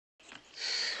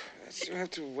You have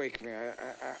to wake me.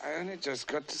 I only just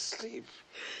got to sleep.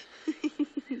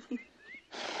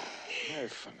 Very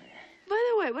funny.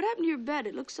 By the way, what happened to your bed?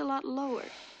 It looks a lot lower.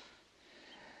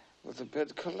 Well, the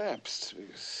bed collapsed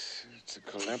because it's a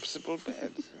collapsible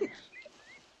bed.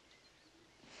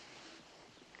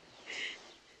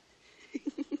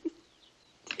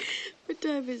 What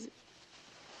time is it?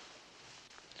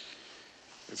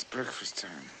 It's breakfast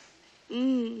time.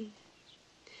 You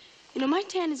know, my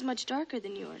tan is much darker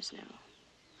than yours now.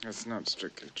 That's not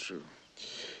strictly true.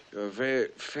 You're a very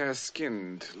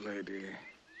fair-skinned lady.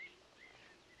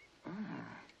 Oh.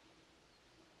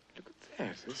 Look at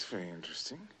that. That's very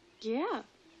interesting. Yeah.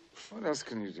 What else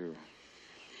can you do?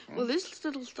 Well, this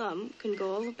little thumb can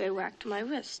go all the way back to my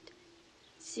wrist.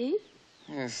 See?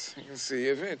 Yes, I can see.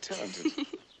 You're very talented.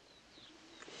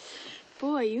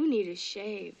 Boy, you need a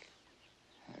shave.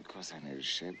 Of course I need a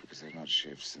shave because I've not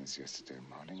shaved since yesterday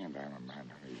morning, and I'm a man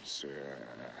who needs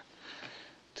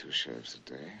 2 shaves a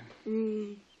day.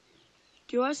 Do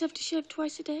you always have to shave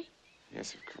twice a day?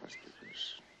 Yes, of course,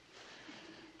 because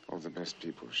all the best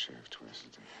people shave twice a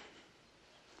day.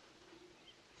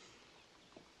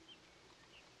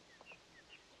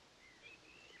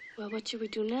 Well, what should we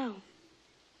do now?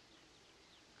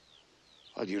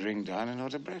 Well, you ring down and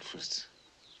order breakfast.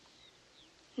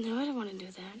 No, I don't want to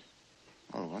do that.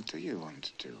 Well, what do you want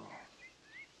to do?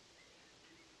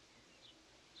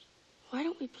 Why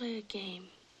don't we play a game?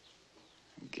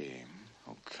 A game?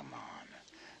 Oh, come on.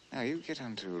 Now, you get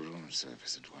onto a room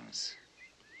service at once.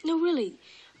 No, really.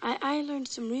 I learned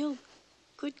some real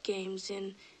good games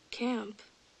in camp.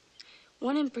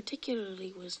 One in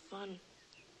particularly was fun.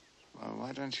 Well,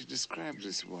 why don't you describe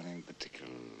this one in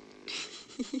particular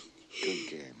good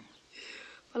game?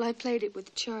 Well, I played it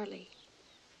with Charlie.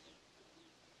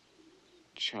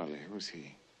 Charlie, who's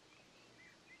he?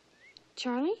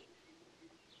 Charlie?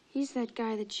 He's that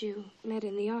guy that you met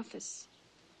in the office.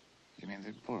 You mean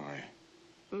that boy?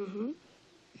 Mm-hmm.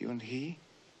 You and he?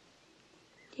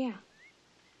 Yeah.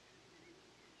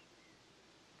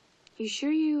 You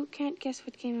sure you can't guess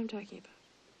what game I'm talking about?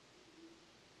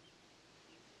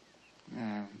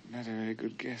 No, not a very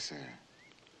good guesser.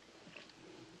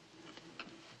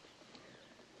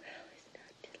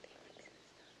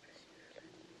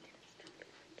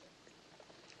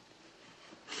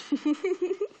 I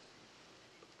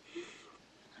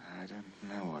don't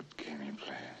know what game you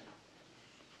play.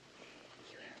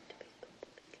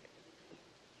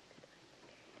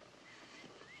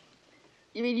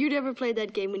 You mean you never played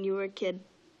that game when you were a kid?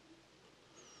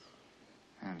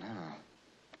 Oh, no.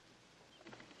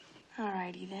 All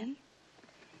righty, then.